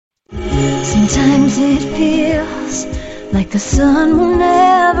Sometimes it feels like the sun will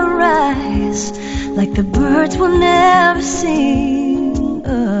never rise, like the birds will never sing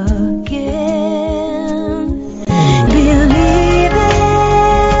again. Believe in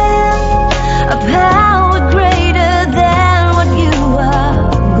a power greater than what you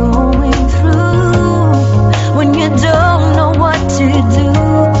are going through. When you don't know what to do,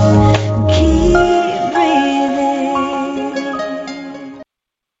 keep breathing.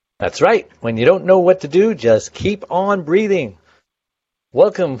 That's right. When you don't know what to do, just keep on breathing.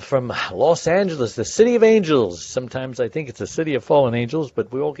 Welcome from Los Angeles, the city of angels. Sometimes I think it's the city of fallen angels,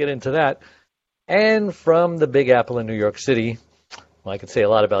 but we won't get into that. And from the Big Apple in New York City. Well, I could say a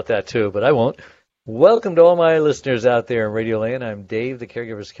lot about that too, but I won't. Welcome to all my listeners out there in Radio Land. I'm Dave, the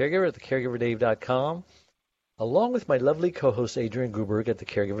Caregiver's Caregiver at thecaregiverdave.com, along with my lovely co-host Adrian Gruberg at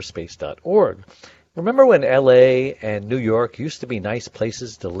thecaregiverspace.org. Remember when L.A. and New York used to be nice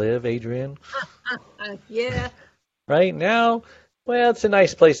places to live, Adrian? Yeah. Right now, well, it's a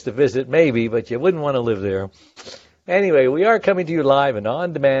nice place to visit, maybe, but you wouldn't want to live there. Anyway, we are coming to you live and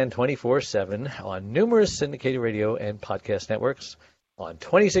on demand 24/7 on numerous syndicated radio and podcast networks, on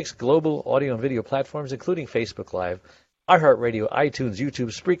 26 global audio and video platforms, including Facebook Live, iHeartRadio, iTunes,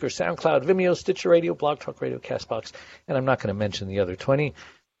 YouTube, Spreaker, SoundCloud, Vimeo, Stitcher Radio, Blog Talk Radio, CastBox, and I'm not going to mention the other 20.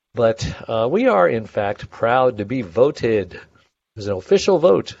 But we are, in fact, proud to be voted. There's an official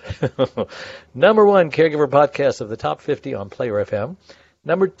vote. Number 1 caregiver podcast of the top 50 on Player FM.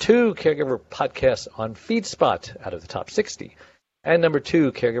 Number 2 caregiver podcast on FeedSpot out of the top 60. And number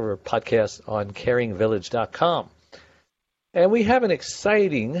 2 caregiver podcast on caringvillage.com. And we have an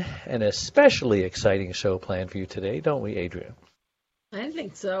exciting and especially exciting show planned for you today, don't we, Adrian? I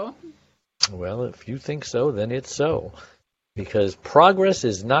think so. Well, if you think so, then it's so. Because progress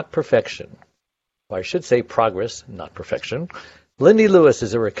is not perfection. Or I should say progress, not perfection. Lindy Lewis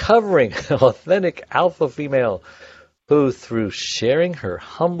is a recovering, authentic alpha female who, through sharing her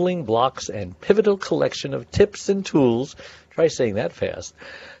humbling blocks and pivotal collection of tips and tools, try saying that fast,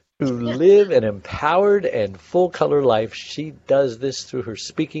 to live an empowered and full-color life, she does this through her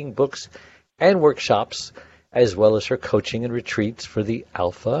speaking, books, and workshops, as well as her coaching and retreats for the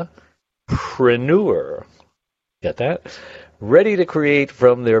Alpha-preneur. Get that? Ready to create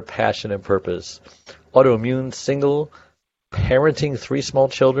from their passion and purpose. Autoimmune, single, parenting 3 small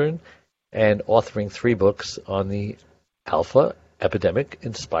children, and authoring 3 books on the Alpha Epidemic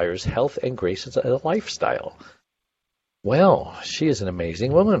inspires health and grace as a lifestyle. Well, she is an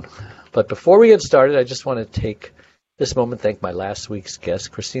amazing woman. But before we get started, I just want to take this moment to thank my last week's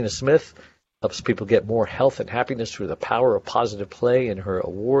guest, Christina Smith. Helps people get more health and happiness through the power of positive play in her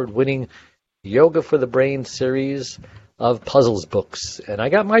award-winning Yoga for the Brain series of puzzles books. And I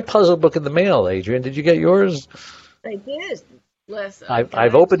got my puzzle book in the mail, Adrian. Did you get yours? I did.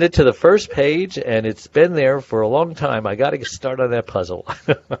 I've opened it to the first page, and it's been there for a long time. I got to start on that puzzle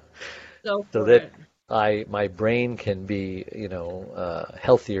so that my brain can be,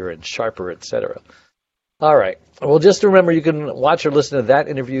 healthier and sharper, etc. All right. Well, just remember you can watch or listen to that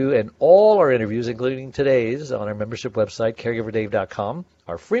interview and all our interviews, including today's, on our membership website, caregiverdave.com,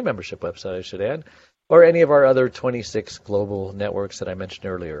 our free membership website, I should add, or any of our other 26 global networks that I mentioned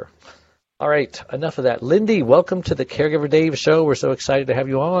earlier. All right. Enough of that. Lindy, welcome to the Caregiver Dave Show. We're so excited to have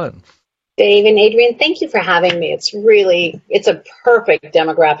you on. Dave and Adrian, thank you for having me. It's a perfect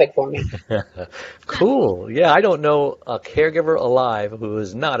demographic for me. Cool. Yeah, I don't know a caregiver alive who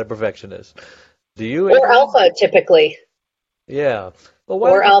is not a perfectionist. Do you? Or alpha, typically. Yeah. Well,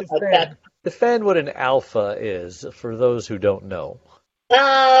 why or don't alpha. defend what an alpha is for those who don't know.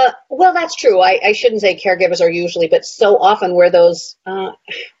 Well, that's true. I shouldn't say caregivers are usually, but so often we're those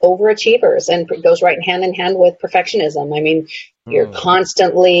overachievers, and it goes right hand in hand with perfectionism. I mean, you're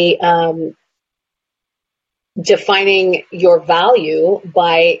constantly defining your value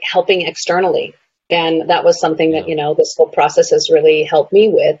by helping externally. And that was something that, this whole process has really helped me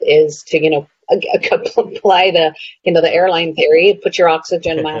with, is to, apply the airline theory, put your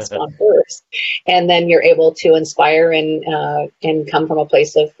oxygen mask on first, and then you're able to inspire and come from a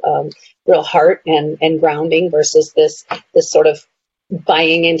place of real heart and grounding versus this sort of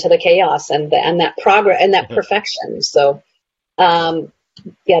buying into the chaos and that progress and that perfection. So, the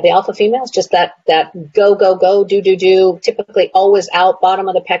alpha female is just that go, do, typically always out, bottom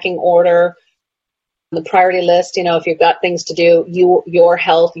of the pecking order. The priority list, if you've got things to do, your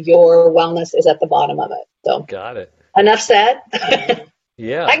health, your wellness is at the bottom of it. So, got it. Enough said.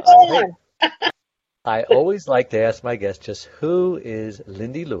 Yeah. I go on. I always like to ask my guests just who is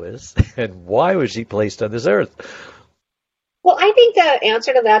Lindy Lewis and why was she placed on this earth? Well, I think the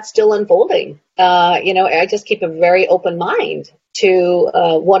answer to that's still unfolding. I just keep a very open mind. to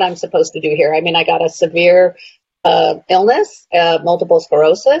what I'm supposed to do here. I mean, I got a severe illness, multiple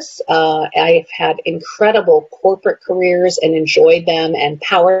sclerosis. I've had incredible corporate careers and enjoyed them and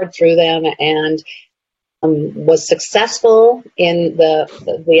powered through them, and was successful in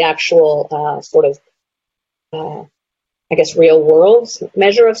the actual sort of, I guess, real world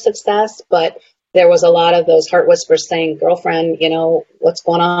measure of success. But there was a lot of those heart whispers saying, girlfriend, you know, what's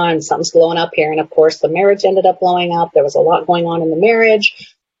going on? Something's blowing up here. And of course, the marriage ended up blowing up. There was a lot going on in the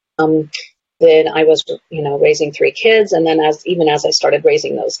marriage. Then I was, you know, raising 3 kids. And then even as I started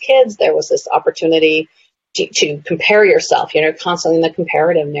raising those kids, there was this opportunity to compare yourself, you know, constantly in the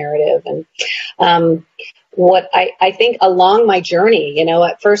comparative narrative. And what I think along my journey, you know,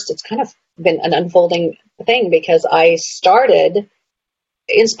 at first it's kind of been an unfolding thing, because I started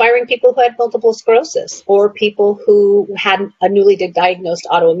inspiring people who had multiple sclerosis or people who had a newly diagnosed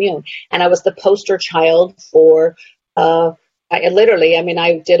autoimmune. And I was the poster child for, I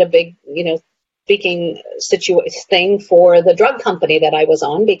did a big, you know, speaking thing for the drug company that I was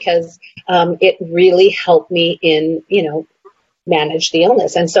on, because it really helped me in, you know, manage the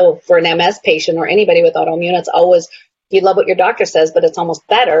illness. And so for an MS patient or anybody with autoimmune, it's always, you love what your doctor says, but it's almost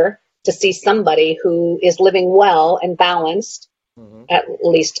better to see somebody who is living well and balanced, at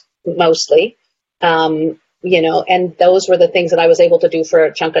least mostly, you know, and those were the things that I was able to do for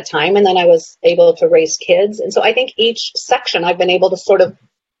a chunk of time. And then I was able to raise kids. And so I think each section I've been able to sort of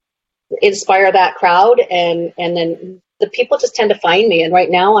inspire that crowd, and then the people just tend to find me. And right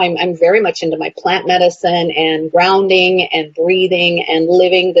now I'm very much into my plant medicine and grounding and breathing and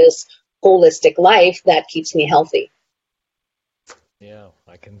living this holistic life that keeps me healthy. Yeah,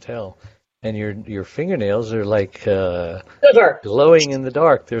 I can tell. And your fingernails are like silver, glowing in the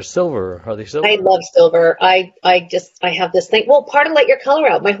dark. They're silver. Are they silver? I love silver. I have this thing. Well, part of Let Your Color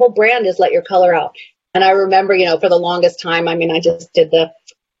Out. My whole brand is Let Your Color Out. And I remember, you know, for the longest time, I mean, I just did the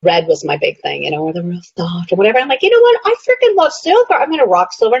red was my big thing, you know, or the real soft or whatever. I'm like, you know what? I freaking love silver. I'm going to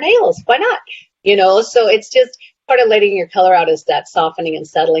rock silver nails. Why not? You know, so it's just part of letting your color out is that softening and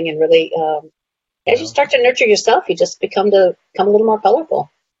settling, and really, as you start to nurture yourself, you just become a little more colorful.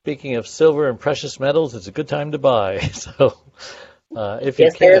 Speaking of silver and precious metals, it's a good time to buy. So if you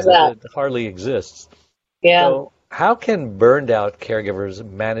yes, can, that. It hardly exists. Yeah. So how can burned out caregivers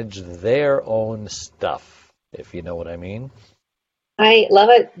manage their own stuff, if you know what I mean? I love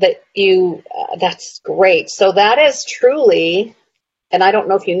it that that's great. So that is truly, and I don't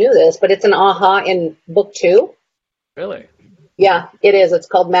know if you knew this, but it's an aha in book 2. Really? Yeah, it is. It's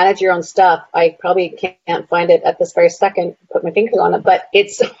called Manage Your Own Stuff. I probably can't find it at this very second, put my fingers on it, but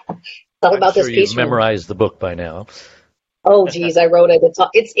it's all about this piece. You've memorized the book by now. Oh, geez, I wrote it.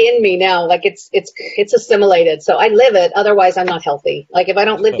 It's in me now. Like it's assimilated. So I live it. Otherwise, I'm not healthy. Like if I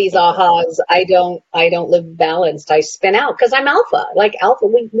don't live these ahas, I don't live balanced. I spin out because I'm alpha. Like alpha,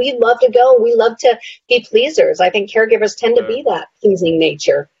 we love to go. We love to be pleasers. I think caregivers tend to be that pleasing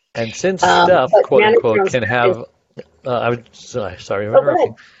nature. And since stuff, quote unquote, can have. Sorry, I'm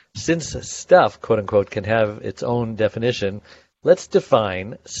interrupting. Since stuff, quote unquote, can have its own definition, let's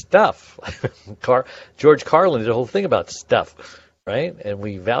define stuff. George Carlin did a whole thing about stuff, right? And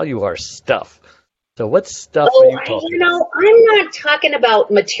we value our stuff. So what stuff are you talking about? I'm not talking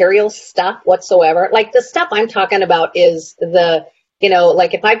about material stuff whatsoever. Like the stuff I'm talking about is the,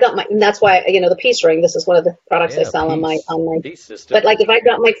 like if I've got that's why, the peace ring, this is one of the products I sell on my, but like if I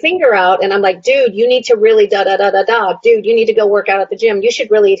got my finger out and I'm like, dude, you need to really dude, you need to go work out at the gym. You should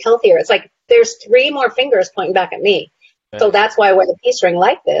really eat healthier. It's like, there's 3 more fingers pointing back at me. So that's why I wear the peace ring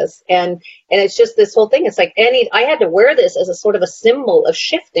like this. And it's just this whole thing. It's like I had to wear this as a sort of a symbol of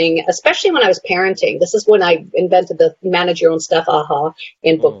shifting, especially when I was parenting. This is when I invented the manage your own stuff aha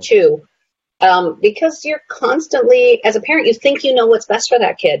in book 2. Because you're constantly, as a parent, you think you know what's best for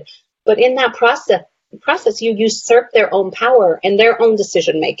that kid. But in that process, you usurp their own power and their own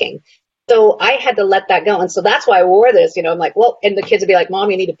decision making. So I had to let that go. And so that's why I wore this, I'm like, well, and the kids would be like,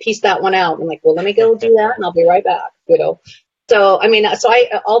 Mom, you need to piece that one out. I'm like, well, let me go do that and I'll be right back, So,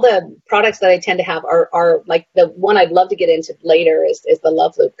 all the products that I tend to have are like the one I'd love to get into later is the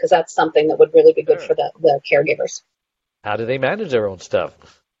Love Loop, because that's something that would really be good for the caregivers. How do they manage their own stuff?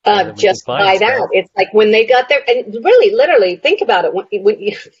 Just by that. It's like when they got there, and really, literally, think about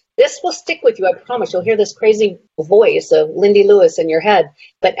it. This will stick with you, I promise. You'll hear this crazy voice of Lindy Lewis in your head.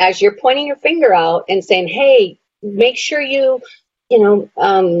 But as you're pointing your finger out and saying, hey, make sure you, eat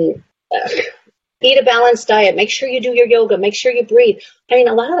a balanced diet. Make sure you do your yoga. Make sure you breathe. I mean,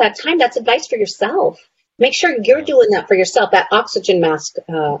 a lot of that time, that's advice for yourself. Make sure you're doing that for yourself, that oxygen mask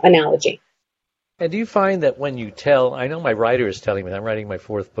analogy. And do you find that when you tell, I know my writer is telling me, I'm writing my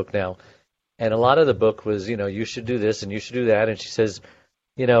 4th book now, And a lot of the book was, you should do this and you should do that. And she says,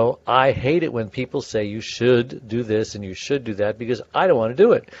 I hate it when people say you should do this and you should do that because I don't want to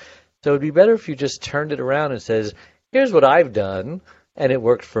do it. So it'd be better if you just turned it around and says, here's what I've done and it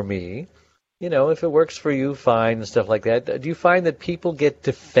worked for me. If it works for you, fine, and stuff like that. Do you find that people get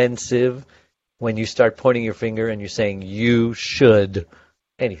defensive when you start pointing your finger and you're saying you should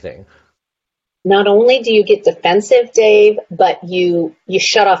anything? Not only do you get defensive, Dave, but you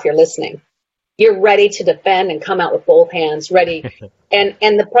shut off your listening. You're ready to defend and come out with both hands, ready. and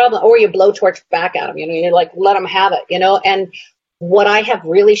the problem, or you blowtorch back at them, you're like, let them have it, And what I have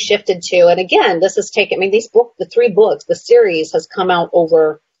really shifted to, and again, this has taken, the 3 books, the series has come out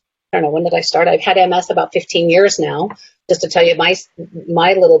over, I don't know, when did I start? I've had MS about 15 years now, just to tell you my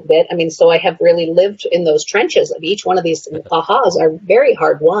little bit. So I have really lived in those trenches of each one of these ahas are very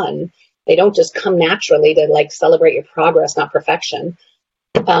hard won. They don't just come naturally to like celebrate your progress, not perfection.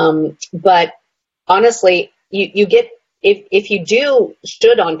 But honestly, you get, if you do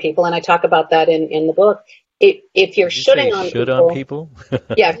should on people, and I talk about that in the book, if you're shoulding on people,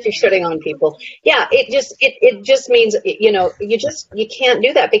 yeah, if you're shoulding on people, yeah, it just means, you can't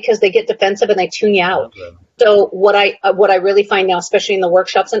do that because they get defensive and they tune you out. Okay. So what I really find now, especially in the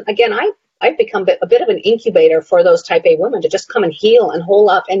workshops, and again, I've become a bit of an incubator for those type A women to just come and heal and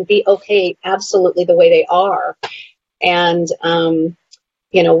hold up and be okay absolutely the way they are. And,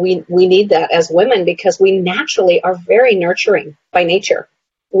 we need that as women because we naturally are very nurturing by nature.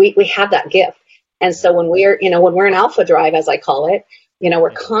 We have that gift. And so when we're in alpha drive, as I call it, we're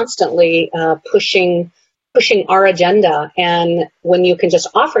constantly pushing our agenda. And when you can just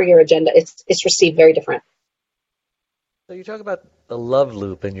offer your agenda, it's received very different. So you talk about the love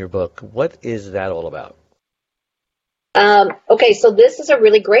loop in your book. What is that all about? Okay, so this is a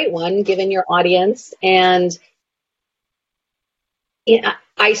really great one, given your audience. And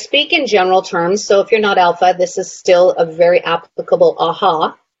I speak in general terms. So if you're not alpha, this is still a very applicable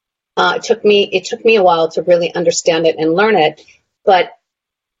aha. It took me a while to really understand it and learn it. But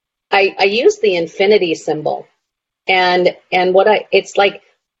I use the infinity symbol. And it's like,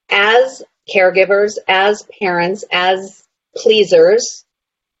 as caregivers, as parents, as pleasers,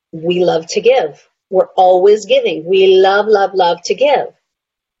 we love to give. We're always giving. We love, love, love to give.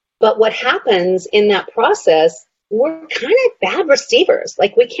 But what happens in that process, we're kind of bad receivers.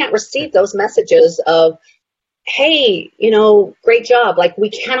 Like, we can't receive those messages of, hey, great job. Like, we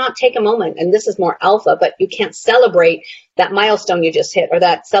cannot take a moment, and this is more alpha, but you can't celebrate that milestone you just hit or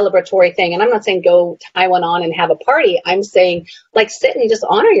that celebratory thing. And I'm not saying go tie one on and have a party. I'm saying, like, sit and just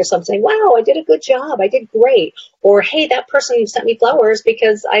honor yourself. Say, wow, I did a good job. I did great. Or, hey, that person sent me flowers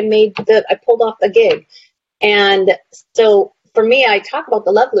because I pulled off the gig. And so for me, I talk about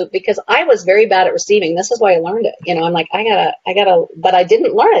the love loop because I was very bad at receiving. This is why I learned it. I'm like, I gotta, but I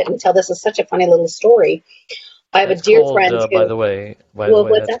didn't learn it until this is such a funny little story. I have a dear friend who, by the way,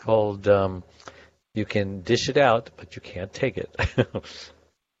 that's called, you can dish it out, but you can't take it.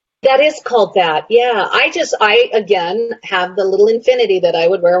 That is called that. Yeah. I again have the little infinity that I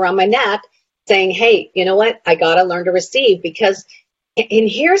would wear around my neck saying, hey, you know what? I got to learn to receive because, and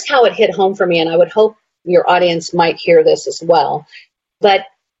here's how it hit home for me. And I would hope your audience might hear this as well. But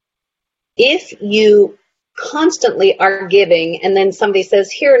if you constantly are giving and then somebody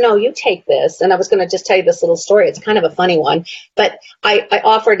says, here, no, you take this. And I was going to just tell you this little story. It's kind of a funny one, but I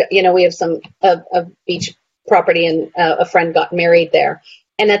offered, we have some a beach property and a friend got married there.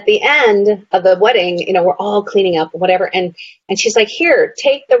 And at the end of the wedding, we're all cleaning up, whatever. And she's like, here,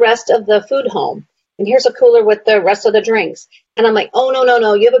 take the rest of the food home. And here's a cooler with the rest of the drinks. And I'm like, oh,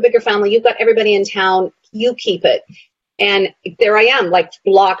 no. You have a bigger family. You've got everybody in town. You keep it. And there I am, like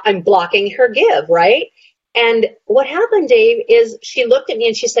I'm blocking her give, right? And what happened, Dave, is she looked at me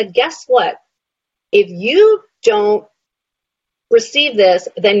and she said, guess what? If you don't receive this,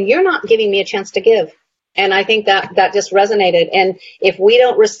 then you're not giving me a chance to give. And I think that just resonated. And if we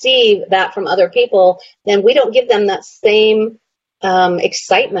don't receive that from other people, then we don't give them that same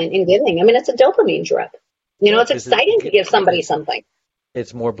excitement in giving. I mean, it's a dopamine drip. It's exciting to give somebody something.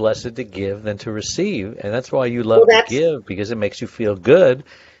 It's more blessed to give than to receive. And that's why you love to give, because it makes you feel good.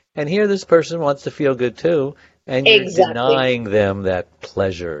 And here this person wants to feel good too. And you're denying them that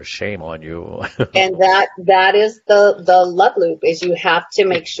pleasure. Shame on you. And that is the love loop, is you have to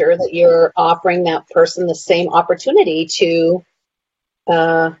make sure that you're offering that person the same opportunity to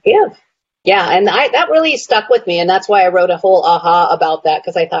give. Yeah, and that really stuck with me, and that's why I wrote a whole aha about that,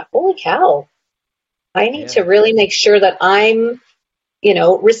 because I thought, holy cow, I need to really make sure that I'm,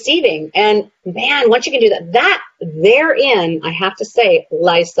 receiving. And man, once you can do that therein, I have to say,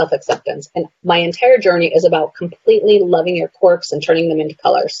 lies self-acceptance. And my entire journey is about completely loving your quirks and turning them into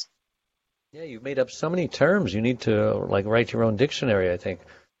colors. Yeah, you made up so many terms. You need to like write your own dictionary, I think.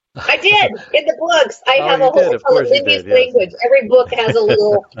 I did in the books. I Oh, have you a whole, did. I Of call it course you Lindy's did. Yes. language. Every book has a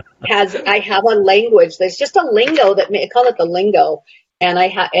little, I have a language. There's just a lingo I call it the lingo. And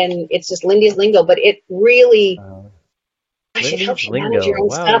and it's just Lindy's lingo, but it really, gosh, it helps Lindy's you manage your lingo. own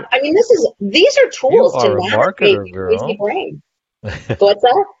Wow, stuff. I mean, these are you tools to are a navigate marketer, the crazy girl. brain. So what's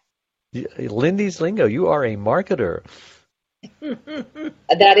that? Lindy's lingo. You are a marketer.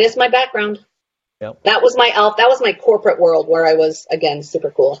 That is my background. Yep. That was my corporate world where I was, again,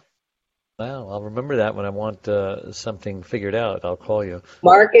 super cool. Wow, I'll remember that when I want something figured out. I'll call you.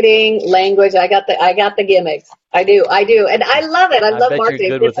 Marketing, language, I got the gimmicks. I do. And I love it. I love bet you're marketing.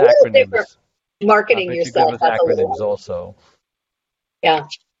 good It's with a little different acronyms. I marketing bet you're good yourself. with That's a acronyms little, also. yeah.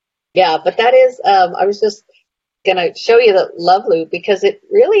 Yeah, but that is, I was just going to show you the love loop because it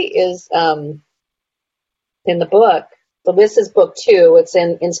really is in the book. So this is book 2. It's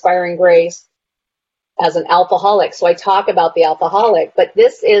in Inspiring Grace as an alcoholic. So I talk about the alcoholic, but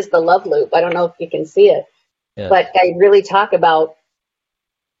this is the love loop. I don't know if you can see it, Yeah. but I really talk about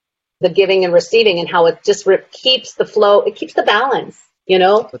the giving and receiving and how it just keeps the flow. It keeps the balance,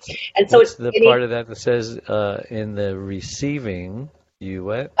 And so What's the part of that says in the receiving, you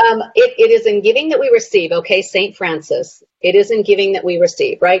what? It is in giving that we receive. Okay, St. Francis. It is in giving that we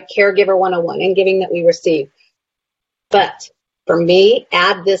receive, right? Caregiver 101, in giving that we receive. But for me,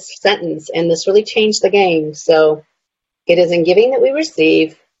 add this sentence, and this really changed the game. So it is in giving that we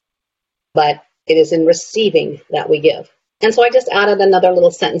receive, but it is in receiving that we give. And so I just added another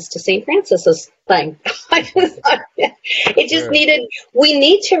little sentence to St. Francis's thing. It just needed, we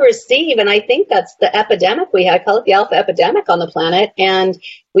need to receive. And I think that's the epidemic I call it the Alpha Epidemic on the planet. And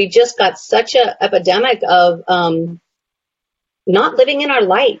we just got such an epidemic of not living in our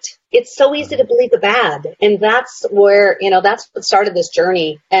light. It's so easy to believe the bad. And that's where, that's what started this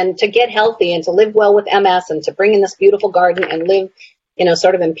journey. And to get healthy and to live well with MS and to bring in this beautiful garden and live,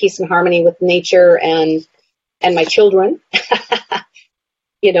 sort of in peace and harmony with nature and my children,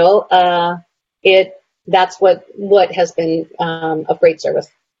 that's what has been of great service.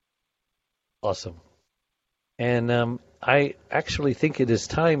 Awesome. And I actually think it is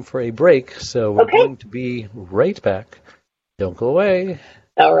time for a break, so we're going to be right back. Don't go away.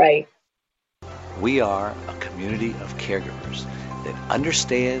 All right. We are a community of caregivers that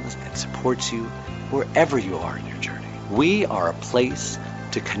understands and supports you wherever you are in your journey. We are a place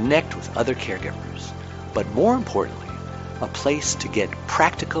to connect with other caregivers, but more importantly, a place to get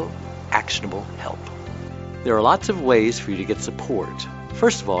practical, actionable help. There are lots of ways for you to get support.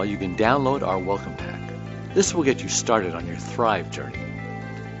 First of all, you can download our welcome pack. This will get you started on your Thrive journey.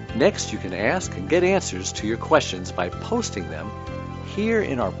 Next, you can ask and get answers to your questions by posting them here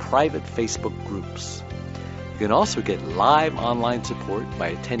in our private Facebook groups. You can also get live online support by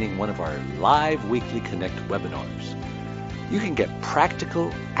attending one of our live weekly Connect webinars. You can get practical,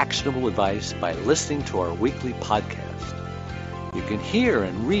 actionable advice by listening to our weekly podcast. You can hear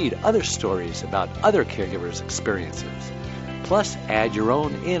and read other stories about other caregivers' experiences. Plus, add your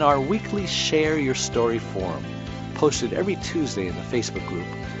own in our weekly Share Your Story forum, posted every Tuesday in the Facebook group.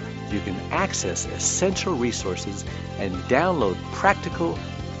 You can access essential resources and download practical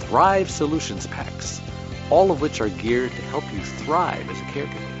Thrive Solutions packs, all of which are geared to help you thrive as a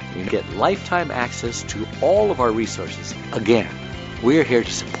caregiver. You can get lifetime access to all of our resources. Again, we're here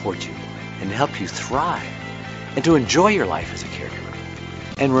to support you and help you thrive and to enjoy your life as a caregiver.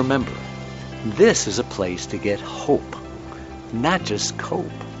 And remember, this is a place to get hope, not just cope.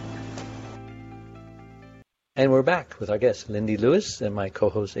 And we're back with our guest, Lindy Lewis, and my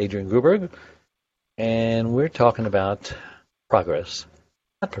co-host, Adrian Gruberg. And we're talking about progress,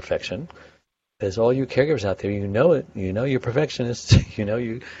 not perfection. Because all you caregivers out there, you know it. You know you're perfectionists.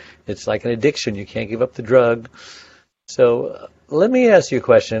 It's like an addiction. You can't give up the drug. So let me ask you a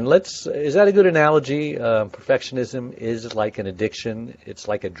question. Is that a good analogy? Perfectionism is like an addiction. It's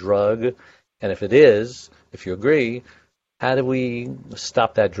like a drug. And if it is, if you agree, how do we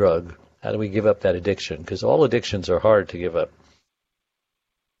stop that drug? How do we give up that addiction? Because all addictions are hard to give up.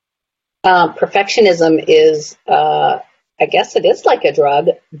 Perfectionism is, I guess it is like a drug,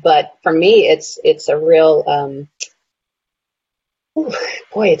 but for me, it's a real,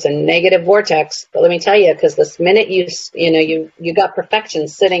 it's a negative vortex. But let me tell you, because this minute you got perfection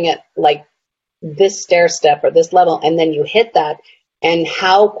sitting at like this stair step or this level, and then you hit that, and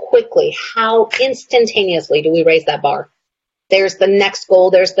how quickly, how instantaneously do we raise that bar? There's the next goal.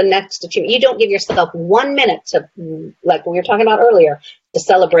 There's the next achievement. You don't give yourself 1 minute to, like we were talking about earlier, to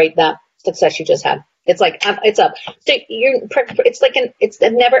celebrate that success you just had. It's like, it's up. So it's a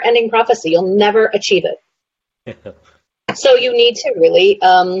never-ending prophecy. You'll never achieve it. So you need to really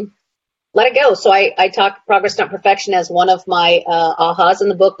let it go. So I talk progress, not perfection, as one of my ahas in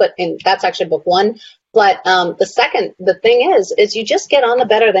the book, and that's actually book one. But the thing is you just get on the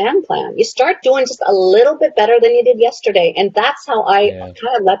better than plan. You start doing just a little bit better than you did yesterday. And that's how I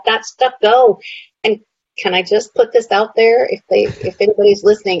kind of let that stuff go. And can I just put this out there? If anybody's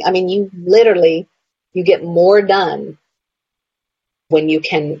listening, I mean, you get more done when you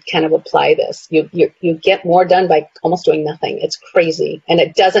can kind of apply this. You get more done by almost doing nothing. It's crazy. And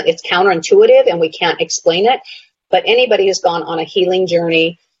it's counterintuitive and we can't explain it. But anybody who's gone on a healing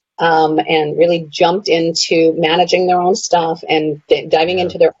journey and really jumped into managing their own stuff and diving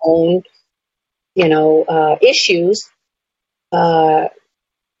into their own, issues, then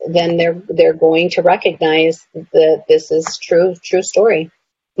they're going to recognize that this is true story.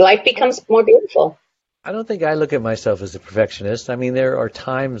 Life becomes more beautiful. I don't think I look at myself as a perfectionist. I mean, there are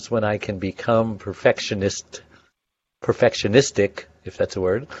times when I can become perfectionistic, if that's a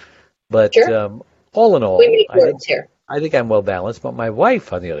word. But sure. All in all, we make words here. I think I'm well balanced. But my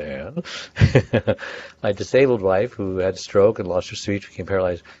wife, on the other hand, my disabled wife who had a stroke and lost her speech, became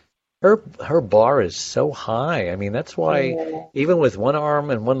paralyzed, her bar is so high. I mean, that's why even with one arm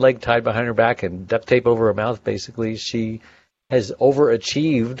and one leg tied behind her back and duct tape over her mouth, basically, she has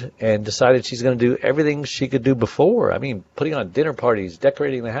overachieved and decided she's going to do everything she could do before. I mean, putting on dinner parties,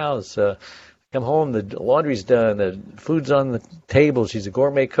 decorating the house, come home, the laundry's done, the food's on the table. She's a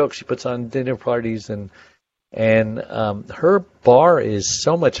gourmet cook. She puts on dinner parties, and her bar is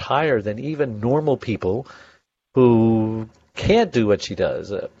so much higher than even normal people who can't do what she does.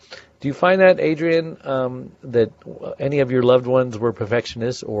 Do you find that, Adrienne, that any of your loved ones were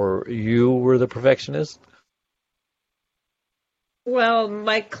perfectionists or you were the perfectionist? Well,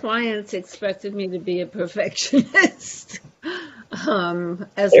 my clients expected me to be a perfectionist.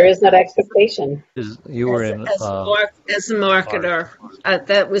 There is that expectation. You were as a marketer.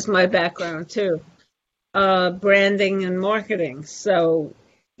 That was my background too, branding and marketing. So,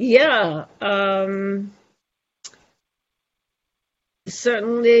 yeah,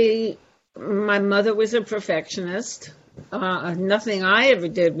 certainly my mother was a perfectionist. Nothing I ever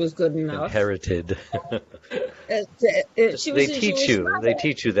did was good enough. Inherited. She was they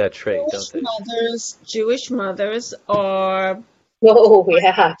teach you that trait, don't they? Jewish mothers are. Oh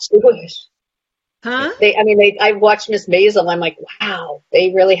yeah, Jewish. Huh? I watched Miss Maisel. I'm like, wow,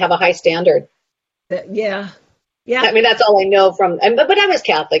 they really have a high standard. Yeah. I mean, that's all I know from. But I was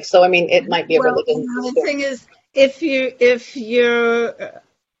Catholic, so I mean, it might be a religion. The thing is, if you're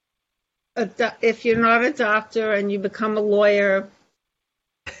not a doctor and you become a lawyer,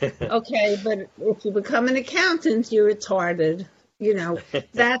 okay, but if you become an accountant, you're retarded.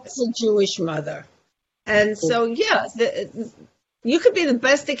 That's a Jewish mother. And so, yeah, you could be the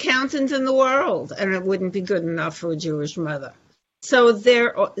best accountant in the world, and it wouldn't be good enough for a Jewish mother. So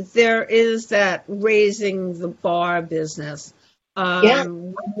there is that raising the bar business.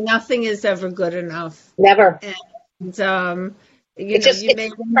 Nothing is ever good enough. Never. And,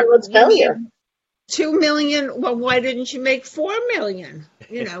 it promotes failure. 2 million. Well, why didn't you make 4 million?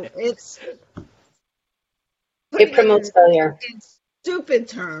 It promotes failure. In stupid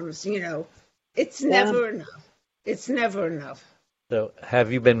terms, it's never enough. It's never enough. So,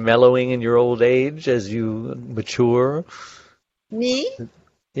 have you been mellowing in your old age as you mature? Me?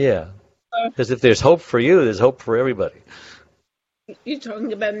 Yeah. Because if there's hope for you, there's hope for everybody. You're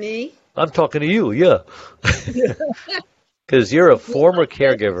talking about me? I'm talking to you, yeah. Because you're a former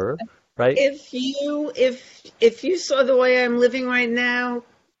caregiver, right? If you saw the way I'm living right now,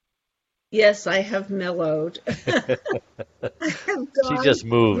 yes, I have mellowed. She just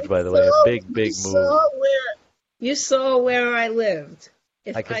moved, by the way, a big move. You saw where I lived.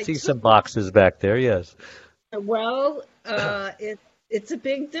 I can see some boxes back there, yes. Well, it's a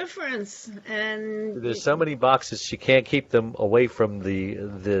big difference, and there's so many boxes she can't keep them away from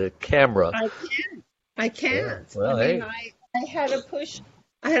the camera. I can't. Yeah. Well, I had to push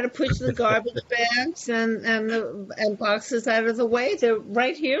the garbage bags and boxes out of the way. They're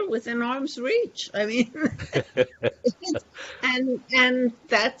right here within arm's reach. I mean, and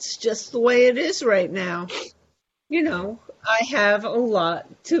that's just the way it is right now. I have a lot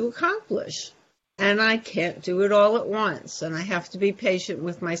to accomplish, and I can't do it all at once, and I have to be patient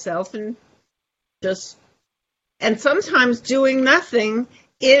with myself and sometimes doing nothing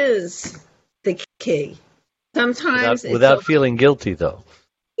is the key. Sometimes without feeling guilty, though.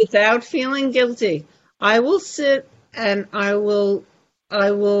 Without feeling guilty, I will sit and I will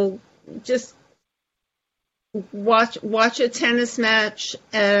just watch a tennis match,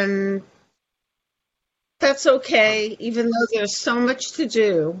 and that's okay. Even though there's so much to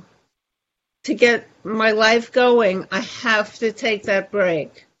do to get my life going, I have to take that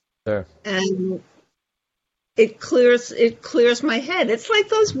break. Sure. And it clears my head. It's like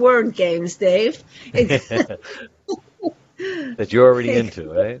those word games, Dave. That you're already into,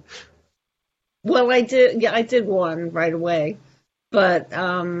 right? Well, I did one right away, but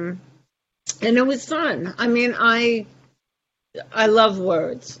and it was fun. I mean, I love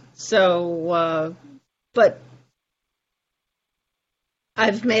words, so but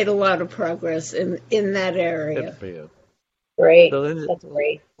I've made a lot of progress in that area. Good for you. Great. So, That's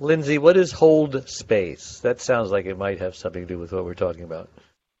great. Lindsay, what is hold space? That sounds like it might have something to do with what we're talking about.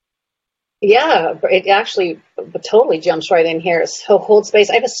 Yeah, it actually totally jumps right in here. So hold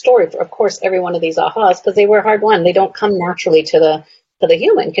space. I have a story for, of course, every one of these ahas because they were hard won. They don't come naturally to the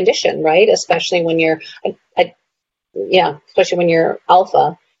human condition, right? Especially when you're, especially when you're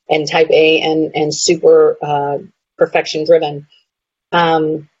alpha and type A and super perfection driven.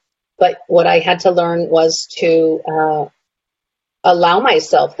 But what I had to learn was to allow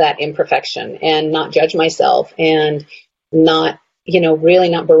myself that imperfection and not judge myself and not, really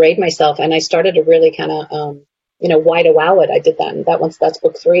not berate myself. And I started to really kind of, why to wow it. I did that. And that's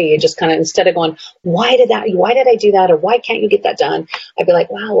book 3. You just kind of, instead of going, why did I do that? Or why can't you get that done? I'd be like,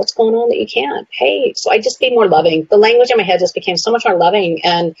 wow, what's going on that you can't? Hey, so I just be more loving. The language in my head just became so much more loving.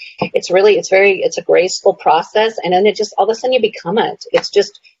 And it's a graceful process. And then it just, all of a sudden you become it. It's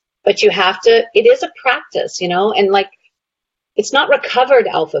just, but you have to, it is a practice, and like, it's not recovered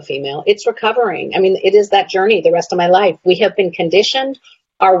alpha female. It's recovering. I mean, it is that journey the rest of my life. We have been conditioned.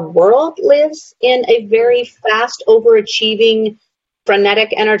 Our world lives in a very fast, overachieving,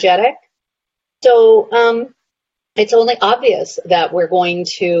 frenetic, energetic. So it's only obvious that we're going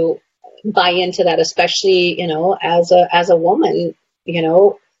to buy into that, especially, as a woman,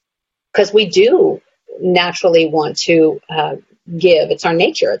 because we do naturally want to give. It's our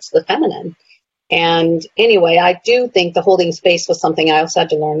nature. It's the feminine. And anyway, I do think the holding space was something I also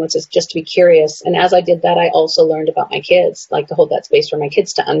had to learn, which is just to be curious. And as I did that, I also learned about my kids, like to hold that space for my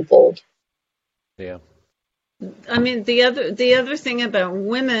kids to unfold. Yeah. I mean, the other thing about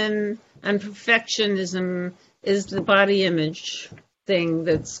women and perfectionism is the body image thing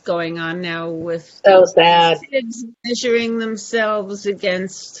that's going on now with so sad. Kids measuring themselves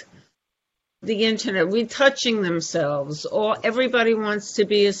against the internet, retouching themselves, or everybody wants to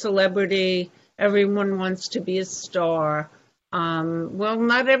be a celebrity. Everyone wants to be a star. Well,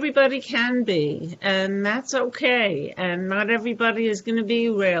 not everybody can be, and that's okay. And not everybody is going to be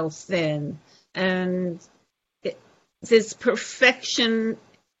rail thin. And this perfection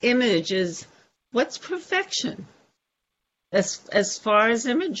image is, what's perfection? As far as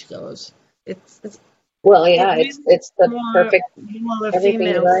image goes, it's well, yeah, it's the perfect more a everything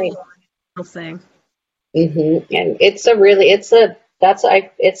female right thing. Mm-hmm. And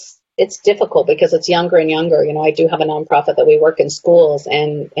it's difficult because it's younger and younger. I do have a nonprofit that we work in schools,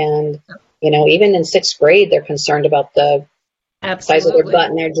 and even in 6th grade, they're concerned about the size of their butt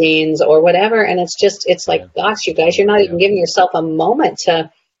in their jeans or whatever. And it's like, gosh, you guys, you're not even giving yourself a moment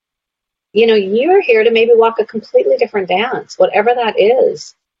to, you're here to maybe walk a completely different dance, whatever that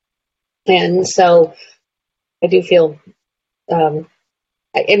is. And so I do feel, and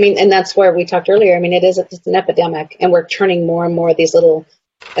that's where we talked earlier. I mean, it's an epidemic, and we're turning more and more of these little,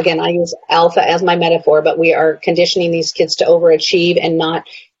 again, I use alpha as my metaphor, but we are conditioning these kids to overachieve and not,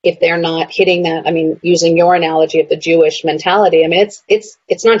 if they're not hitting that, I mean, using your analogy of the Jewish mentality, I mean,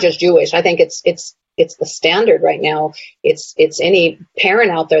 it's not just Jewish. I think it's the standard right now. It's any parent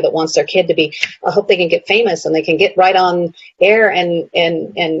out there that wants their kid to be, I hope they can get famous and they can get right on air and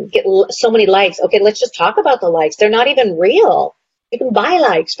get so many likes. Okay, let's just talk about the likes. They're not even real. You can buy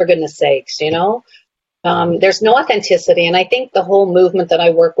likes, for goodness sakes, There's no authenticity. And I think the whole movement that I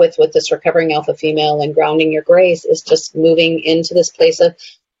work with this recovering alpha female and grounding your grace is just moving into this place of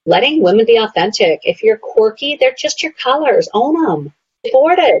letting women be authentic. If you're quirky, they're just your colors. Own them.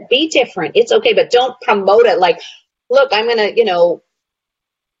 Afford it. Be different. It's okay, but don't promote it like, look, I'm going to,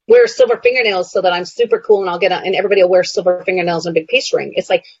 wear silver fingernails so that I'm super cool and and everybody will wear silver fingernails and a big piece ring. It's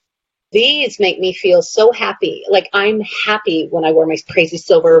like, these make me feel so happy. Like, I'm happy when I wear my crazy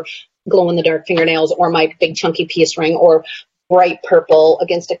silver glow-in-the-dark fingernails or my big chunky piece ring or bright purple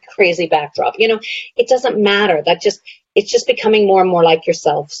against a crazy backdrop. It doesn't matter. It's just becoming more and more like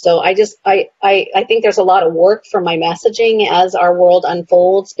yourself. So I think there's a lot of work for my messaging as our world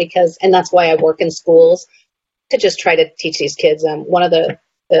unfolds and that's why I work in schools to just try to teach these kids. One of the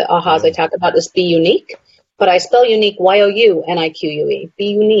ahas I talk about is be unique, but I spell unique YOUNIQUE. Be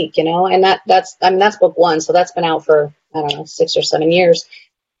unique, and that's book 1. So that's been out for, I don't know, 6 or 7 years.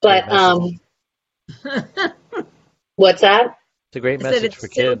 But what's that? It's a great message for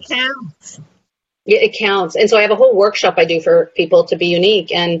kids. It counts. And so I have a whole workshop I do for people to be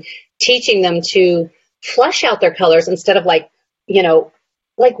unique and teaching them to flesh out their colors instead of like,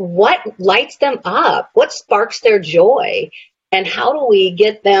 like what lights them up, what sparks their joy, and how do we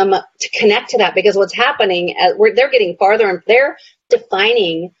get them to connect to that? Because what's happening, they're getting farther and they're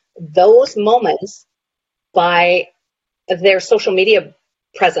defining those moments by their social media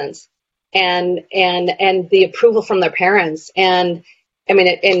presence and the approval from their parents. And I mean,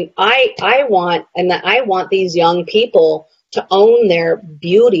 and I want these young people to own their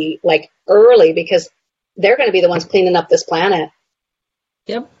beauty like early, because they're going to be the ones cleaning up this planet.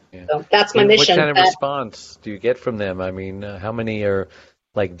 Yep. Yeah. So that's my mission. What kind of response do you get from them? I mean, how many are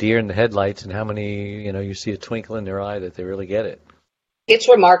like deer in the headlights, and how many, you see a twinkle in their eye that they really get it? It's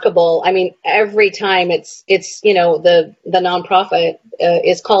remarkable. I mean, every time it's the nonprofit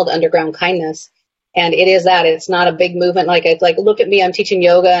is called Underground Kindness, and it is that. It's not a big movement like it's like, look at me, I'm teaching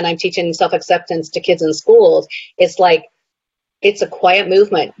yoga and I'm teaching self-acceptance to kids in schools. It's like, it's a quiet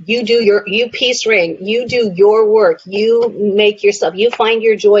movement. You peace ring, you do your work, you make yourself, you find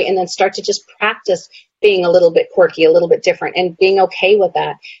your joy, and then start to just practice being a little bit quirky, a little bit different, and being okay with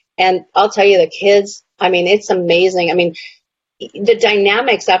that. And I'll tell you, the kids, I mean, it's amazing. I mean, the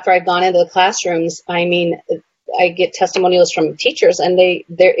dynamics after I've gone into the classrooms, I mean, I get testimonials from teachers, and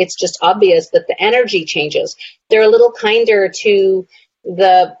it's just obvious that the energy changes. They're a little kinder to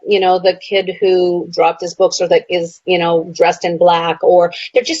the kid who dropped his books, or that is, dressed in black, or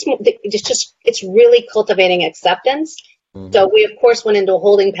they're just, it's really cultivating acceptance. Mm-hmm. So we, of course, went into a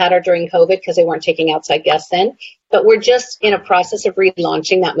holding pattern during COVID because they weren't taking outside guests in, but we're just in a process of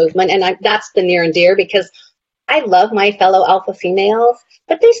relaunching that movement. And that's the near and dear, because I love my fellow alpha females,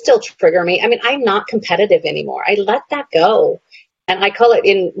 but they still trigger me. I mean, I'm not competitive anymore. I let that go. And I call it,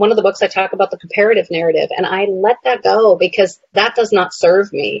 in one of the books, I talk about the comparative narrative, and I let that go because that does not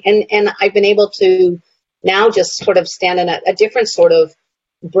serve me. And I've been able to now just sort of stand in a different sort of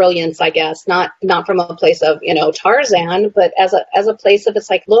brilliance, I guess, not from a place of, Tarzan, but as a place of, it's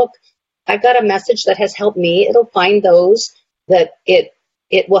like, look, I've got a message that has helped me. It'll find those that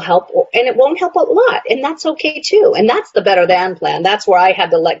it will help, and it won't help a lot, and that's okay too. And that's the better than plan. That's where I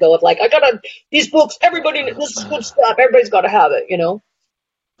had to let go of, like, these books, everybody, this is good stuff, everybody's got to have it, Well,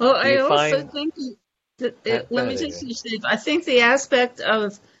 I also think that, let me just say, Steve, I think the aspect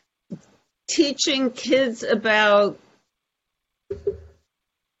of teaching kids about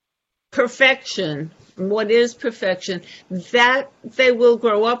perfection, what is perfection, that they will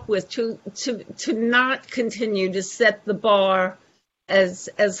grow up with, to not continue to set the bar as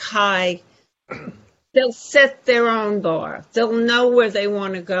high. They'll set their own bar. They'll know where they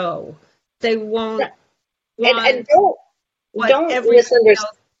want to go. They won't. And don't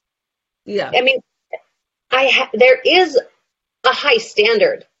misunderstand. Yeah. I mean, there is a high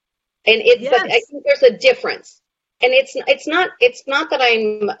standard, and but I think there's a difference. And it's not that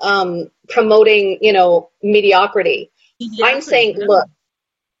I'm promoting, mediocrity. I'm saying, look,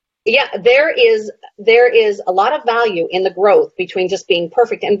 yeah, there is a lot of value in the growth between just being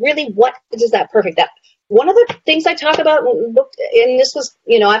perfect, and really, what is that perfect? That one of the things I talk about, and this was,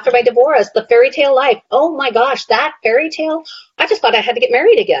 after my divorce, the fairy tale life. Oh my gosh, that fairy tale! I just thought I had to get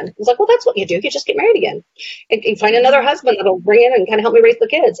married again. I was like, well, that's what you do. You just get married again, and you find another husband that'll bring in and kind of help me raise the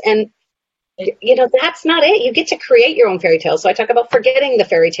kids. And that's not it. You get to create your own fairy tale. So I talk about forgetting the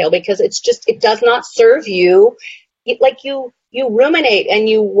fairy tale, because it does not serve you. Like you ruminate and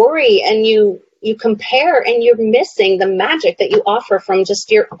you worry and you compare, and you're missing the magic that you offer from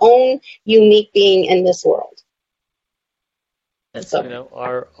just your own unique being in this world. So,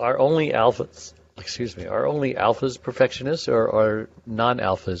 are only alphas perfectionists, or are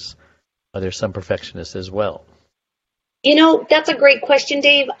non-alphas? Are there some perfectionists as well? That's a great question,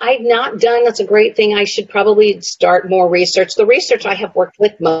 Dave. I've not done. That's a great thing. I should probably start more research. The research I have worked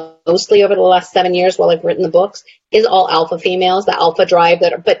with mostly over the last 7 years while I've written the books is all alpha females, the alpha drive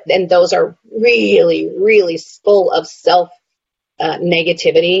and those are really, really full of self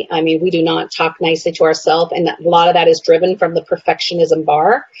negativity. I mean, we do not talk nicely to ourselves, and a lot of that is driven from the perfectionism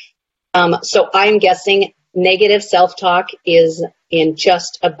bar. So I'm guessing negative self-talk is in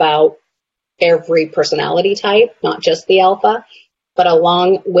just about every personality type, not just the alpha. But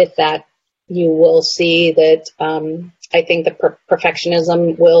along with that, you will see that I think the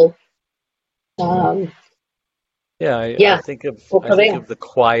perfectionism will. I think of the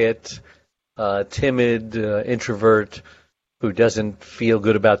quiet, timid introvert who doesn't feel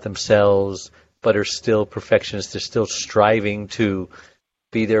good about themselves, but are still perfectionists. They're still striving to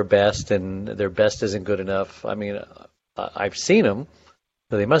be their best, and their best isn't good enough. I mean, I've seen them,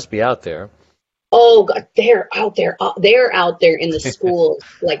 so they must be out there. Oh God, they're out there. They're out there in the schools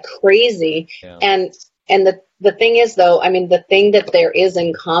like crazy. Yeah. And the thing is, though, I mean, the thing that there is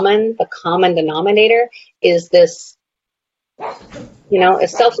in common, the common denominator, is this.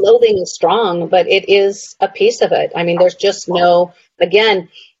 Self-loathing is strong, but it is a piece of it. I mean, there's just no. Again,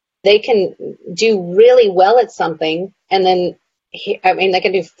 they can do really well at something, and then, they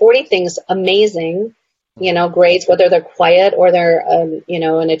can do 40 things amazing. Grades, whether they're quiet or they're,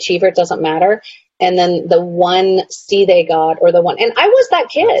 an achiever, it doesn't matter. And then the one C they got, or the one, and I was that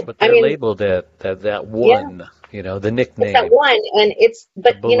kid. That's what they're labeled that one, the nickname. It's that one, and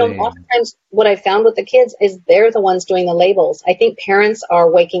but oftentimes what I found with the kids is they're the ones doing the labels. I think parents are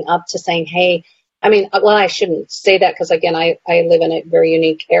waking up to saying, hey, I shouldn't say that, because again, I live in a very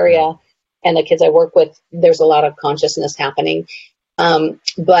unique area, and the kids I work with, there's a lot of consciousness happening.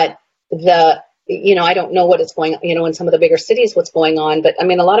 But I don't know what is going on, in some of the bigger cities, what's going on. But a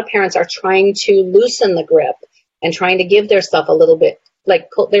lot of parents are trying to loosen the grip and trying to give their stuff a little bit,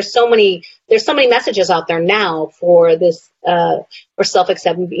 there's so many messages out there now for this, for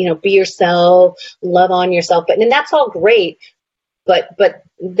self-acceptance, be yourself, love on yourself. And that's all great. But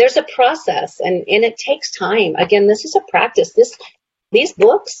there's a process, and it takes time. Again, this is a practice. These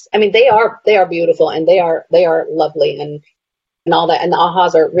books, they are beautiful, and they are lovely, and all that, and the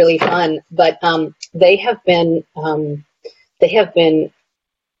ahas are really fun, but they have been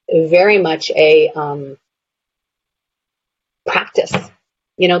very much a practice.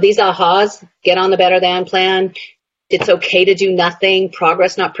 These ahas: get on the better than plan, it's okay to do nothing,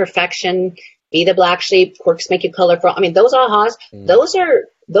 progress not perfection, be the black sheep, quirks make you colorful. Those ahas,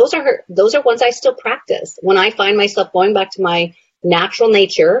 those are ones I still practice when I find myself going back to my natural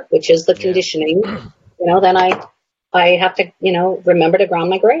nature, which is the conditioning. Then I have to, remember to ground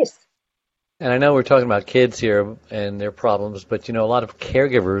my grace. And I know we're talking about kids here and their problems, but, a lot of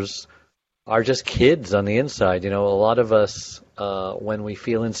caregivers are just kids on the inside. A lot of us, when we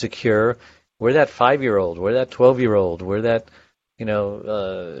feel insecure, we're that 5-year-old, we're that 12-year-old, we're that,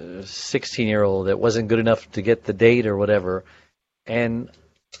 16-year-old that wasn't good enough to get the date or whatever. And,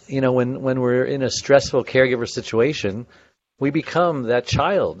 when we're in a stressful caregiver situation, we become that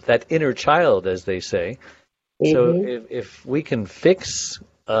child, that inner child, as they say. So if we can fix,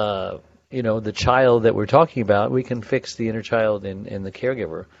 the child that we're talking about, we can fix the inner child in the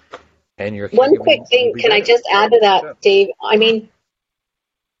caregiver. And your one quick thing, can I just add to that, Dave?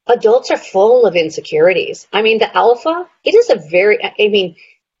 Adults are full of insecurities. The alpha, it is a very,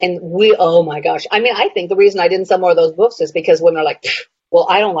 oh my gosh. I think the reason I didn't sell more of those books is because women are like, well,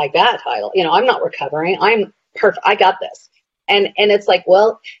 I don't like that title. I'm not recovering. I'm perfect. I got this. And it's like,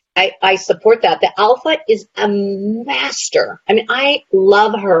 well, I support that. The alpha is a master. I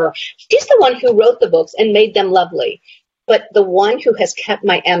love her. She's the one who wrote the books and made them lovely. But the one who has kept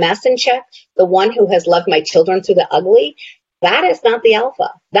my MS in check, the one who has loved my children through the ugly, that is not the alpha.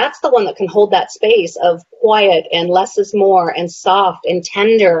 That's the one that can hold that space of quiet and less is more and soft and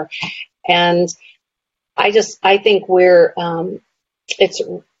tender. And I think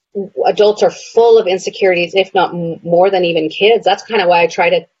adults are full of insecurities, if not more than even kids. That's kind of why I try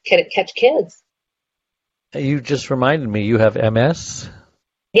to catch kids. You just reminded me, you have MS?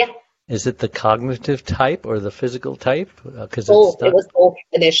 Yeah. Is it the cognitive type or the physical type? It was both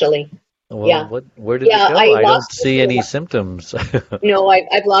initially. Well, yeah. Where did it go? I don't see any symptoms. No,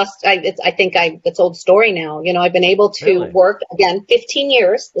 I've lost. It's old story now. I've been able to work again 15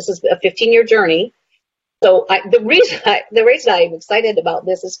 years. This is a 15-year journey. So the reason I'm excited about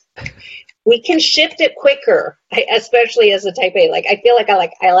this is we can shift it quicker, especially as a type A. I feel like I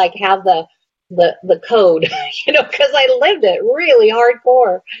have the code, because I lived it really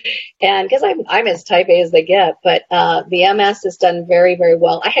hardcore, and because I'm as type A as they get. But the MS has done very, very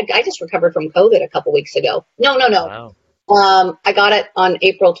well. I just recovered from COVID a couple weeks ago. No. Wow. I got it on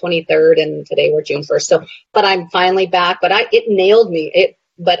April 23rd, and today we're June 1st. So, but I'm finally back. But it nailed me.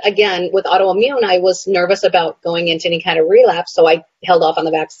 But again, with autoimmune, I was nervous about going into any kind of relapse, so I held off on the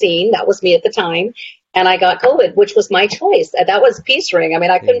vaccine. That was me at the time. And I got COVID, which was my choice. That was peace ring.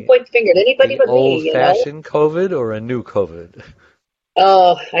 I couldn't point the finger at anybody but me. Old-fashioned COVID or a new COVID?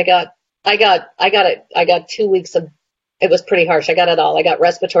 Oh, I got it. I got 2 weeks of. It was pretty harsh. I got it all. I got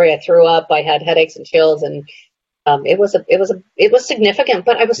respiratory. I threw up. I had headaches and chills, and it was significant.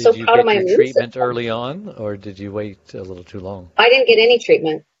 But I was so proud of my immune system. Did you get treatment early on, or did you wait a little too long? I didn't get any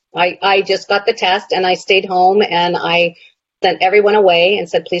treatment. I just got the test, and I stayed home, and I sent everyone away and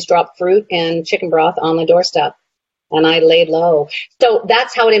said, please drop fruit and chicken broth on the doorstep. And I laid low. So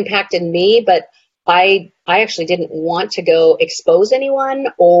that's how it impacted me. But I actually didn't want to go expose anyone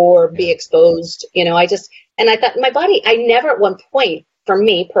or be exposed. And I thought my body, I never at one point for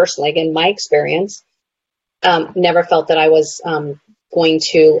me personally, again, my experience, never felt that I was going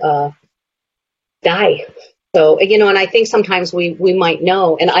to die. So, and I think sometimes we might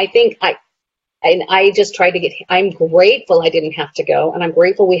know, and I just tried to I'm grateful I didn't have to go, and I'm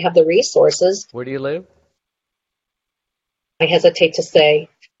grateful we have the resources. Where do you live? I hesitate to say.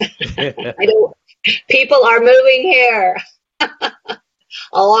 I don't. People are moving here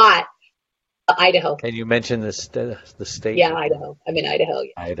a lot. Idaho. Can you mention the state? Yeah, Idaho. I'm in Idaho.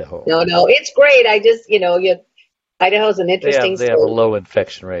 Yeah. Idaho. No, it's great. I just, Idaho's an interesting They have a low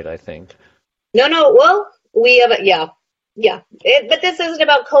infection rate, I think. No. Well, we have yeah. But this isn't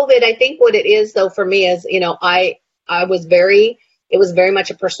about COVID. I think what it is, though, for me is, it was very much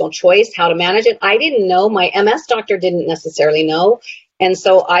a personal choice how to manage it. I didn't know. My MS doctor didn't necessarily know. And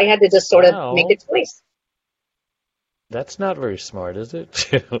so I had to just sort of make a choice. That's not very smart, is it?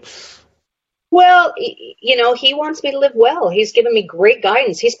 Well, he wants me to live well. He's given me great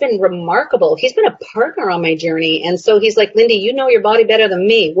guidance. He's been remarkable. He's been a partner on my journey. And so he's like, Lindy, you know your body better than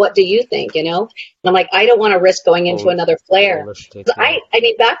me. What do you think, And I'm like, I don't want to risk going into another flare. I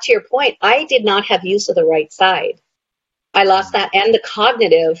mean, back to your point, I did not have use of the right side. I lost that and the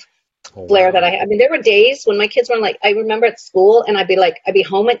cognitive flare that I had. I mean, there were days when my kids were like, I remember at school and I'd be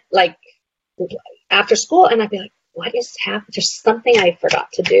home at after school and I'd be like, what is happening? There's something I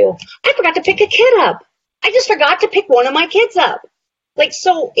forgot to do. I forgot to pick a kid up. I just forgot to pick one of my kids up.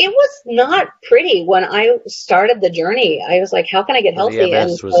 So it was not pretty when I started the journey. I was like, how can I get healthy? The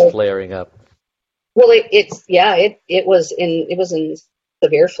MS was flaring up. Well, it was in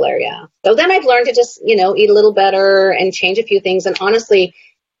severe flare. Yeah. So then I've learned to just, eat a little better and change a few things. And honestly,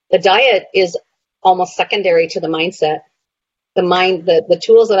 the diet is almost secondary to the mindset. The mind, the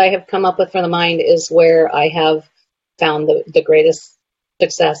tools that I have come up with for the mind is where I have found the greatest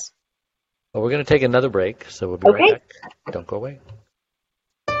success. Well, we're going to take another break, so we'll be right back. Don't go away.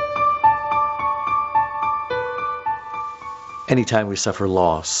 Anytime we suffer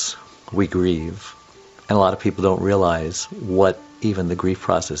loss, we grieve. And a lot of people don't realize what even the grief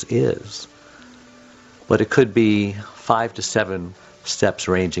process is. But it could be 5 to 7 steps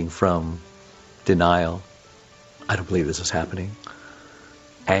ranging from denial, I don't believe this is happening,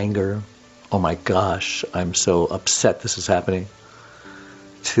 anger, oh my gosh, I'm so upset this is happening,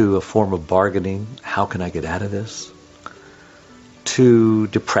 to a form of bargaining, how can I get out of this, to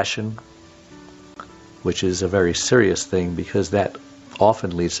depression, which is a very serious thing because that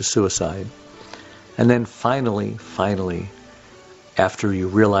often leads to suicide. And then finally, after you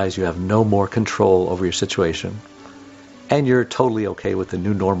realize you have no more control over your situation and you're totally okay with the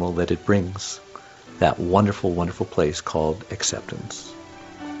new normal that it brings, that wonderful, wonderful place called acceptance.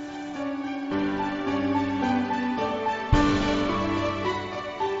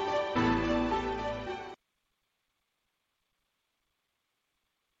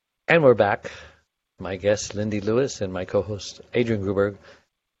 And we're back. My guest, Lindy Lewis, and my co-host, Adrian Gruberg.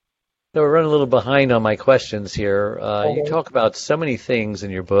 So we're running a little behind on my questions here. You talk about so many things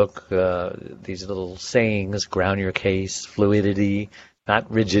in your book, these little sayings, ground your case, fluidity,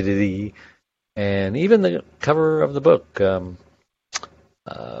 not rigidity, and even the cover of the book,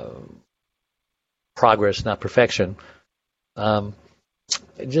 progress, not perfection.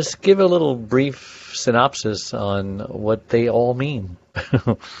 Just give a little brief synopsis on what they all mean.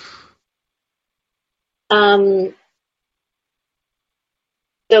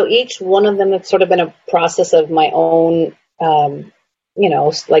 So each one of them has sort of been a process of my own,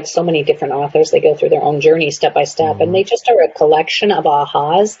 like so many different authors, they go through their own journey step by step, and they just are a collection of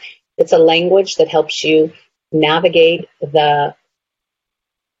ahas. It's a language that helps you navigate the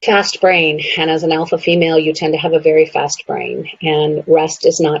fast brain. And as an alpha female, you tend to have a very fast brain, and rest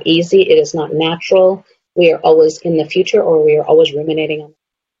is not easy. It is not natural. We are always in the future, or we are always ruminating on it.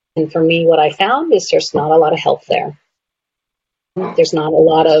 And for me, what I found is there's not a lot of health there. There's not a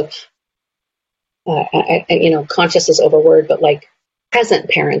lot of, conscious is overword, but like present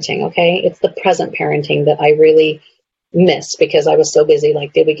parenting, okay? It's the present parenting that I really miss because I was so busy.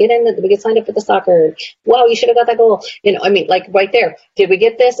 Like, did we get signed up for the soccer? Wow, you should have got that goal. Like right there. Did we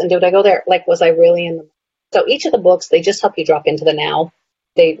get this? And did I go there? Like, was I really in the... So each of the books, they just help you drop into the now.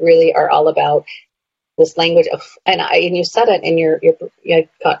 They really are all about this language of, and you said it in you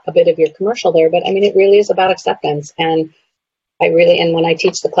got a bit of your commercial there, but I mean, it really is about acceptance. And when I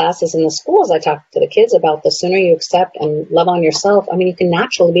teach the classes in the schools, I talk to the kids about the sooner you accept and love on yourself, I mean, you can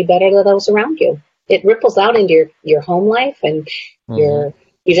naturally be better to those around you. It ripples out into your home life, and you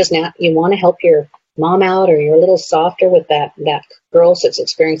want to help your mom out, or you're a little softer with that girl that's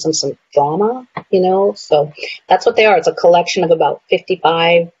experiencing some trauma, So that's what they are. It's a collection of about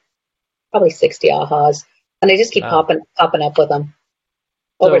 55, probably 60 ahas, and they just keep popping up with them.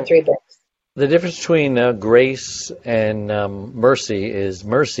 over So 3 books. the difference between grace and mercy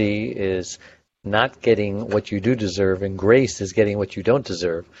is not getting what you do deserve, and grace is getting what you don't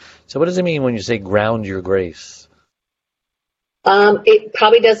deserve. So what does it mean when you say ground your grace? It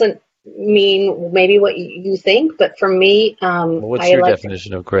probably doesn't mean maybe what you think, but for me, What's your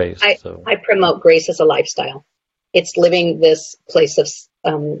definition of grace? I promote grace as a lifestyle. It's living this place of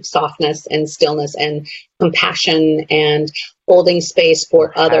softness and stillness and compassion and holding space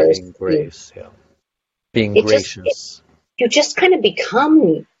for others. Having grace, yeah. Being gracious. You just kind of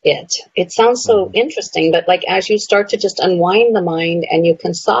become it. It sounds so interesting, but like as you start to just unwind the mind and you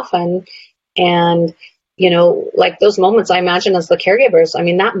can soften and, like those moments I imagine as the caregivers, I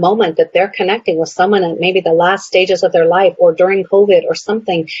mean, that moment that they're connecting with someone at maybe the last stages of their life or during COVID or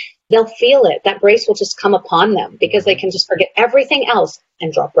something, they'll feel it. That grace will just come upon them because they can just forget everything else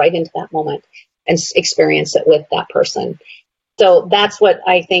and drop right into that moment and experience it with that person. So that's what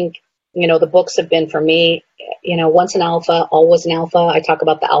I think, the books have been for me. Once an alpha, always an alpha. I talk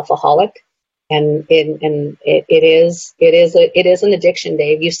about the alphaholic, and it is an addiction,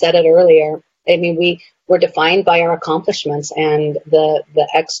 Dave. You said it earlier. I mean, we're defined by our accomplishments and the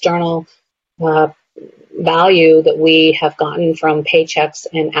external value that we have gotten from paychecks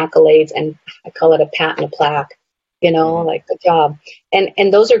and accolades, and I call it a pat and a plaque. Like good job,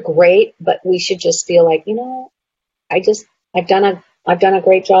 and those are great, but we should just feel like I've done a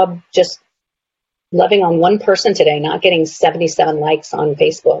great job just loving on one person today, not getting 77 likes on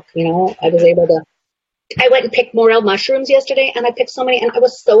Facebook. I went and picked morel mushrooms yesterday, and I picked so many, and I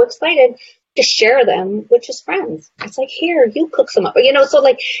was so excited to share them with just friends. It's like, here, you cook some up, so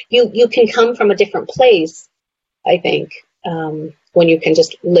like you can come from a different place, I think, when you can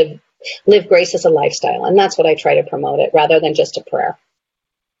just live grace as a lifestyle. And that's what I try to promote it rather than just a prayer.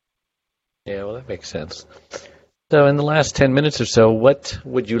 Yeah, well, that makes sense. So in the last 10 minutes or so, what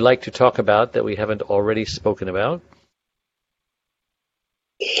would you like to talk about that we haven't already spoken about?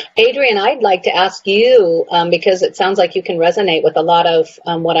 Adrian, I'd like to ask you, because it sounds like you can resonate with a lot of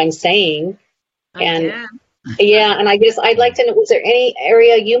what I'm saying. Yeah, and I guess I'd like to know, was there any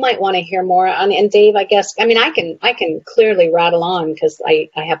area you might want to hear more on? And Dave, I can clearly rattle on because I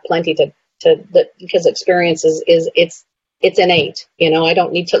have plenty because experience is it's innate. I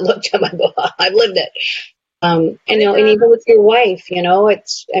don't need to look to my book. I've lived it. And even with your wife,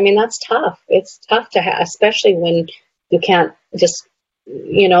 that's tough. It's tough to have, especially when you can't just,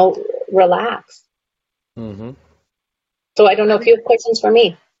 relax. Mm-hmm. So I don't know if you have questions for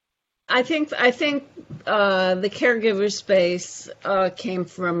me. I think the caregiver space came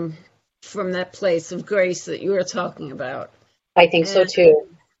from that place of grace that you were talking about. I think so too.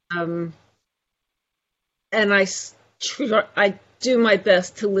 And I do my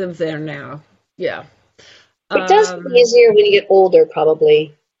best to live there now. Yeah. It does get easier when you get older,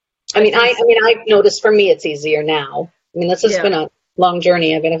 probably. I've noticed for me it's easier now. This has been a long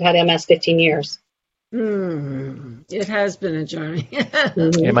journey. I've had MS 15 years. It has been a journey.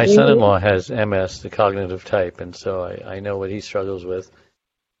 Yeah, my son-in-law has MS, the cognitive type, and so I know what he struggles with.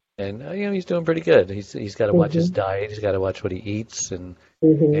 And he's doing pretty good. He's got to watch his diet. He's got to watch what he eats, and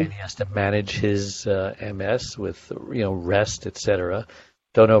he has to manage his MS with rest, etc.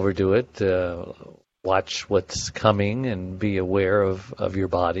 Don't overdo it. Watch what's coming and be aware of your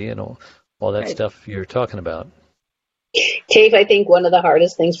body and all that stuff you're talking about. Dave, I think one of the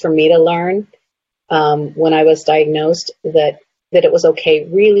hardest things for me to learn when I was diagnosed that it was okay,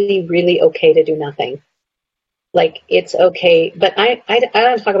 really, really okay to do nothing. Like it's okay, but I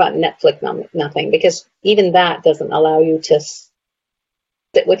don't talk about Netflix nothing, because even that doesn't allow you to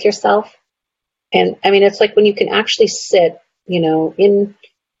sit with yourself. And it's like when you can actually sit, in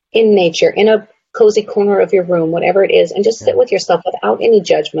nature, in a cozy corner of your room, whatever it is, and just sit with yourself without any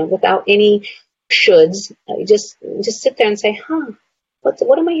judgment, without any shoulds. Just sit there and say,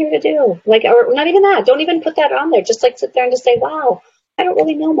 what am I here to do? Like, or not even that. Don't even put that on there. Just like sit there and just say, wow, I don't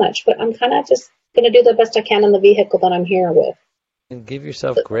really know much, but I'm kind of just going to do the best I can in the vehicle that I'm here with. And give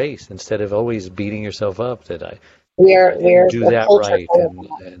yourself grace instead of always beating yourself up that we're do that right.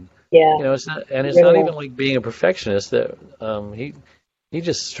 And it's not even like being a perfectionist. That he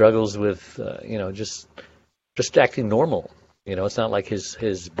just struggles with just acting normal. It's not like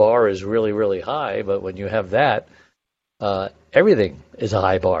his bar is really, really high, but when you have that, everything is a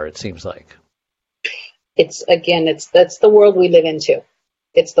high bar, it seems like. That's the world we live in too.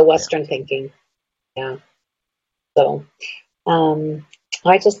 It's the Western thinking. Yeah. So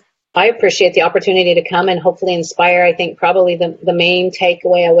I appreciate the opportunity to come and hopefully inspire. I think probably the main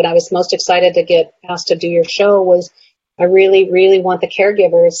takeaway when I was most excited to get asked to do your show was I really, really want the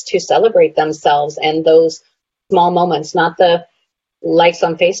caregivers to celebrate themselves and those small moments, not the likes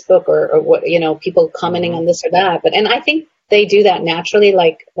on Facebook or what, people commenting on this or that. And I think they do that naturally.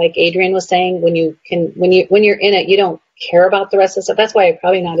 Like Adrian was saying, when you're in it, you don't care about the rest of the stuff. That's why I'm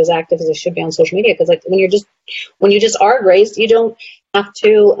probably not as active as I should be on social media. Cause like when you just are Grace, you don't have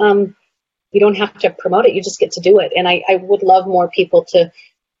to promote it. You just get to do it. And I would love more people to,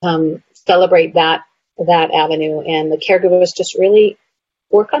 celebrate that avenue, and the caregivers just really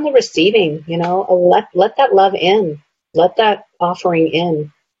work on the receiving, let that love in, let that offering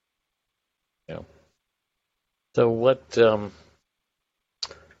in. Yeah. So what was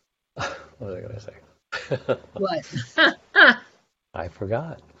I going to say? What? I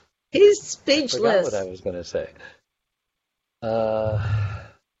forgot. He's I forgot speechless. what I was going to say. I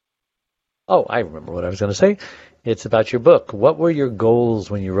remember what I was going to say. It's about your book. What were your goals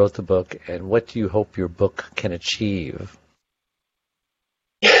when you wrote the book, and what do you hope your book can achieve?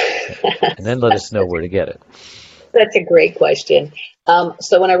 And then let us know where to get it. That's a great question.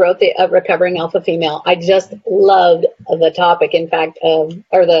 So when I wrote the Recovering Alpha Female, I just loved the topic. In fact,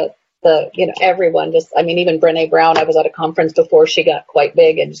 everyone just, even Brene Brown, I was at a conference before she got quite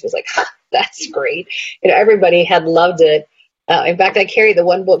big, and she was like, that's great. Everybody had loved it. In fact, I carry the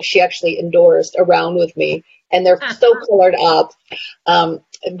one book she actually endorsed around with me, and they're so colored up.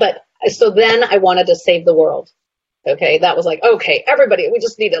 But so then I wanted to save the world. Okay. That was like, okay, everybody, we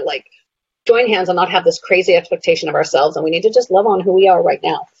just need to like join hands and not have this crazy expectation of ourselves. And we need to just love on who we are right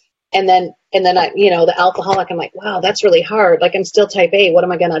now. And then I, the alcoholic, I'm like, wow, that's really hard. Like, I'm still type A. What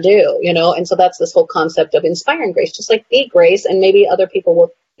am I going to do? And so that's this whole concept of inspiring Grace, just like be Grace, and maybe other people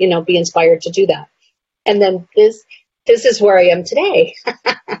will, be inspired to do that. And then this is where I am today,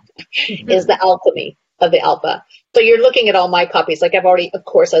 is the alchemy of the Alpha. So you're looking at all my copies. Like, I've already, of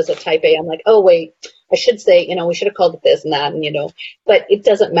course, as a type A, I'm like, oh, wait, I should say, we should have called it this and that, and, but it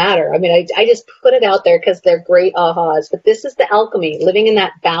doesn't matter. I just put it out there because they're great ahas. But this is the alchemy, living in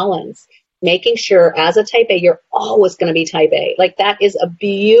that balance, making sure as a type A, you're always going to be type A. Like, that is a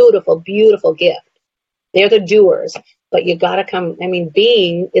beautiful, beautiful gift. They're the doers, but you got to come.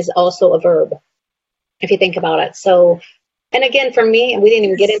 Being is also a verb, if you think about it. So, and again, for me, we didn't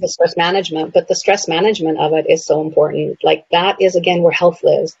even get into stress management, but the stress management of it is so important. Like, that is, again, where health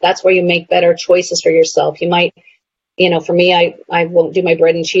lives. That's where you make better choices for yourself. You might, for me, I won't do my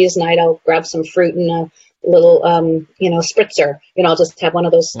bread and cheese night. I'll grab some fruit and a little, spritzer. I'll just have one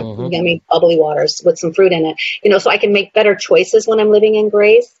of those yummy bubbly waters with some fruit in it. So I can make better choices when I'm living in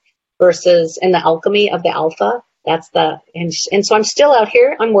Grace versus in the alchemy of the Alpha. That's and so I'm still out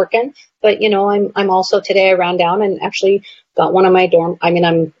here. I'm working, but I'm also today I ran down and actually got one of my dorm.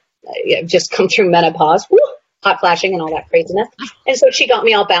 I've just come through menopause, hot flashing and all that craziness. And so she got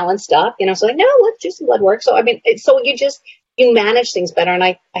me all balanced up, so like, no, let's do some blood work. So, so you manage things better. And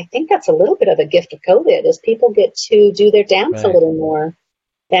I think that's a little bit of a gift of COVID, is people get to do their dance a little more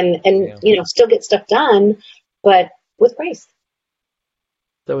and still get stuff done, but with grace.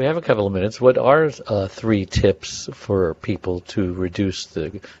 So we have a couple of minutes. What are 3 tips for people to reduce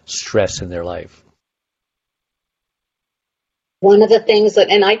the stress in their life? One of the things that,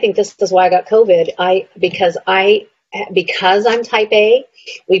 and I think this is why I got COVID, because I'm type A,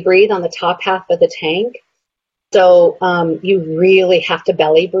 we breathe on the top half of the tank. So you really have to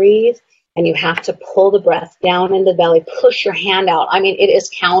belly breathe, and you have to pull the breath down into the belly, push your hand out. It is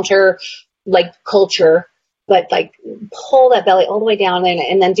counter culture, but pull that belly all the way down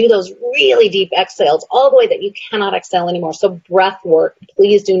and then do those really deep exhales all the way that you cannot exhale anymore. So breath work,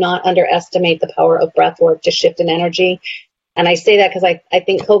 please do not underestimate the power of breath work to shift an energy. And I say that because I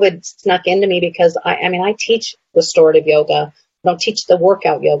think COVID snuck into me, because I teach restorative yoga. I don't teach the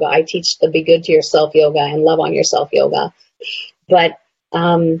workout yoga. I teach the be good to yourself yoga and love on yourself yoga. But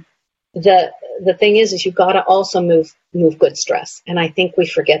the thing is you've got to also move good stress. And I think we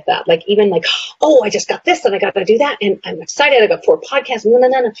forget that. I just got this and I got to do that. And I'm excited. I got 4 podcasts. No.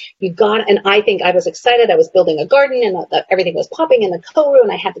 And I think I was excited. I was building a garden and everything was popping in the co-room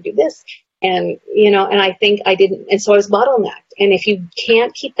and I had to do this. And, and I think I didn't. And so I was bottlenecked. And if you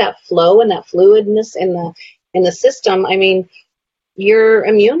can't keep that flow and that fluidness in the system, your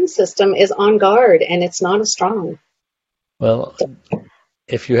immune system is on guard and it's not as strong. Well,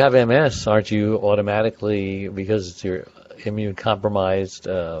 if you have MS, aren't you automatically, because you're immune compromised,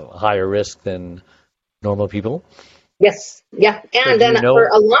 higher risk than normal people? Yes. Yeah. And then for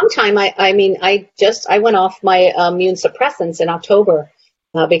a long time, I went off my immune suppressants in October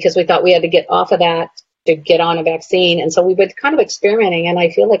because we thought we had to get off of that to get on a vaccine. And so we've been kind of experimenting, and I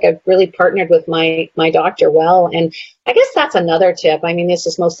feel like I've really partnered with my doctor well. And I guess that's another tip. This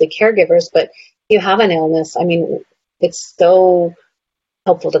is mostly caregivers, but you have an illness. It's so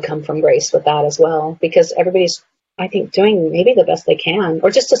helpful to come from grace with that as well, because everybody's, I think, doing maybe the best they can,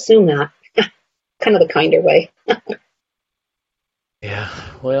 or just assume that. Kind of the kinder way. Yeah.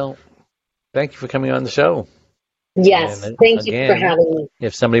 Well, thank you for coming on the show. Yes. And Thank you for again, having me.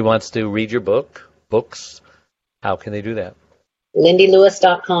 if somebody wants to read your books, how can they do that?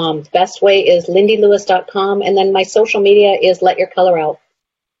 LindyLewis.com. Best way is LindyLewis.com. And then my social media is Let Your Color Out.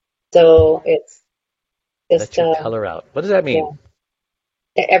 So it's just Let your color out. What does that mean?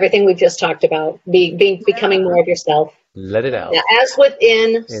 Yeah. Everything we've just talked about. Becoming more of yourself. Let it out. Now, as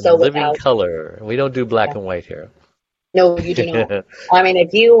within, In so living without. color. We don't do black and white here. No, you do not. I mean,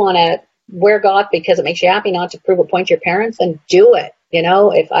 if you want to wear goth because it makes you happy, not to prove a point to your parents, then do it. You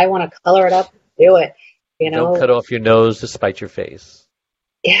know, if I want to color it up, do it. You know, Don't cut off your nose to spite your face.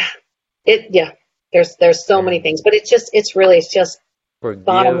 Yeah. There's so many things, but it's just Forgive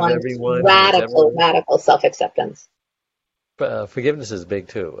bottom line, everyone. radical self-acceptance. Forgiveness is big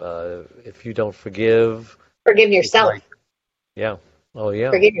too. If you don't forgive, Forgive yourself. yeah. Oh yeah.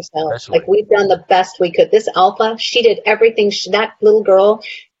 Forgive yourself. Especially. Like, we've done the best we could. This Alpha, she did everything. That little girl,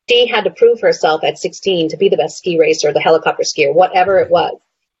 she had to prove herself at 16 to be the best ski racer, the helicopter skier, whatever it was.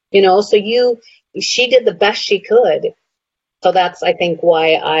 You know, so she did the best she could. So that's, I think,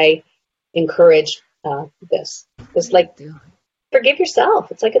 why I encourage this. It's like, forgive yourself.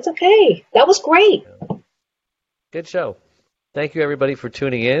 It's like, it's okay. That was great. Good show. Thank you, everybody, for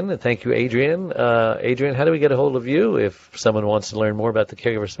tuning in. And thank you, Adrienne. Adrienne, how do we get a hold of you if someone wants to learn more about the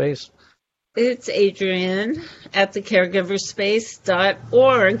caregiver space? It's Adrienne at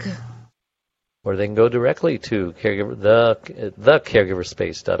thecaregiverspace.org. Or they can go directly to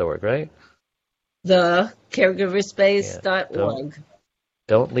thecaregiverspace.org, right? Thecaregiverspace.org.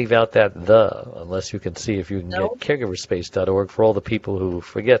 Don't leave out that unless you can see if you can get caregiverspace.org for all the people who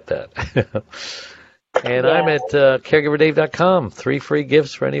forget that. And I'm at caregiverdave.com. 3 free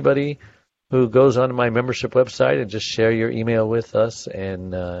gifts for anybody who goes onto my membership website and just share your email with us.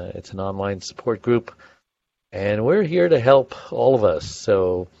 And it's an online support group. And we're here to help all of us.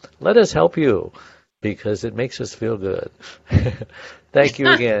 So let us help you because it makes us feel good. Thank you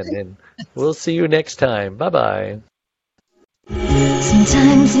again. And we'll see you next time. Bye-bye.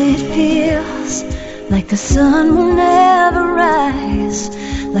 Sometimes it feels like the sun will never rise,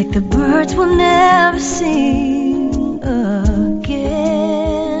 like the birds will never sing again.